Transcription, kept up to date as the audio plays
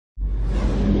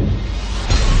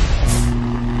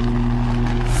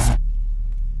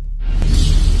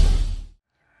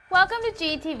Welcome to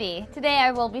GTV. Today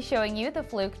I will be showing you the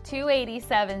Fluke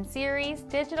 287 series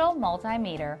digital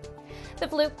multimeter. The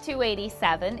Fluke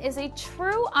 287 is a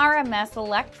true RMS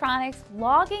electronics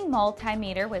logging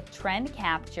multimeter with trend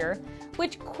capture,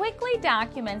 which quickly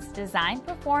documents design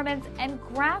performance and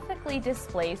graphically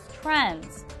displays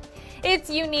trends. Its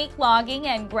unique logging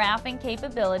and graphing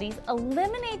capabilities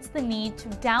eliminates the need to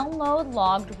download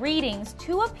logged readings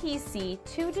to a PC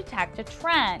to detect a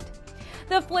trend.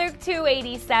 The Fluke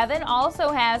 287 also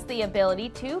has the ability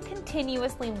to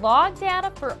continuously log data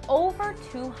for over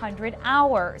 200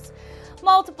 hours.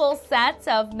 Multiple sets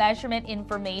of measurement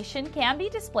information can be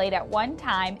displayed at one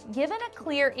time, given a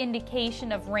clear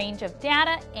indication of range of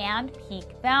data and peak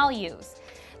values.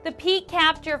 The peak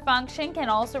capture function can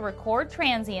also record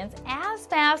transients as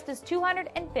fast as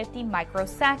 250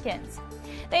 microseconds.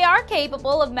 They are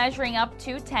capable of measuring up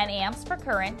to 10 amps for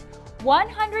current,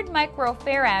 100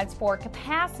 microfarads for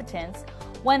capacitance,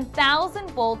 1000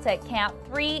 volts at Cat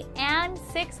 3, and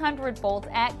 600 volts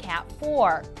at Cat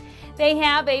 4. They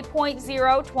have a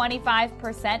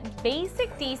 0.025%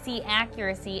 basic DC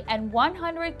accuracy and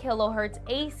 100 kHz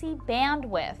AC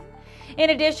bandwidth.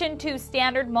 In addition to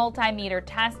standard multimeter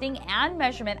testing and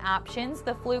measurement options,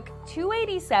 the Fluke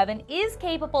 287 is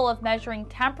capable of measuring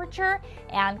temperature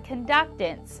and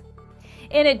conductance.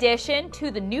 In addition to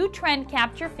the new trend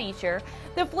capture feature,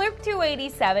 the Fluke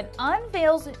 287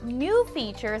 unveils new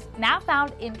features not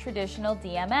found in traditional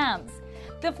DMMs.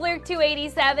 The Fluke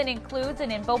 287 includes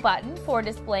an info button for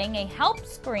displaying a help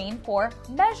screen for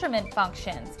measurement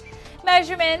functions.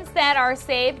 Measurements that are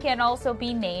saved can also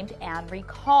be named and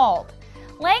recalled.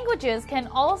 Languages can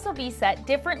also be set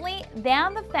differently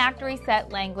than the factory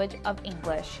set language of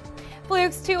English.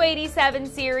 Fluke's 287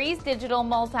 series digital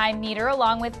multimeter,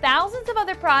 along with thousands of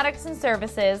other products and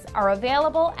services, are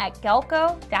available at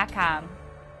Galco.com.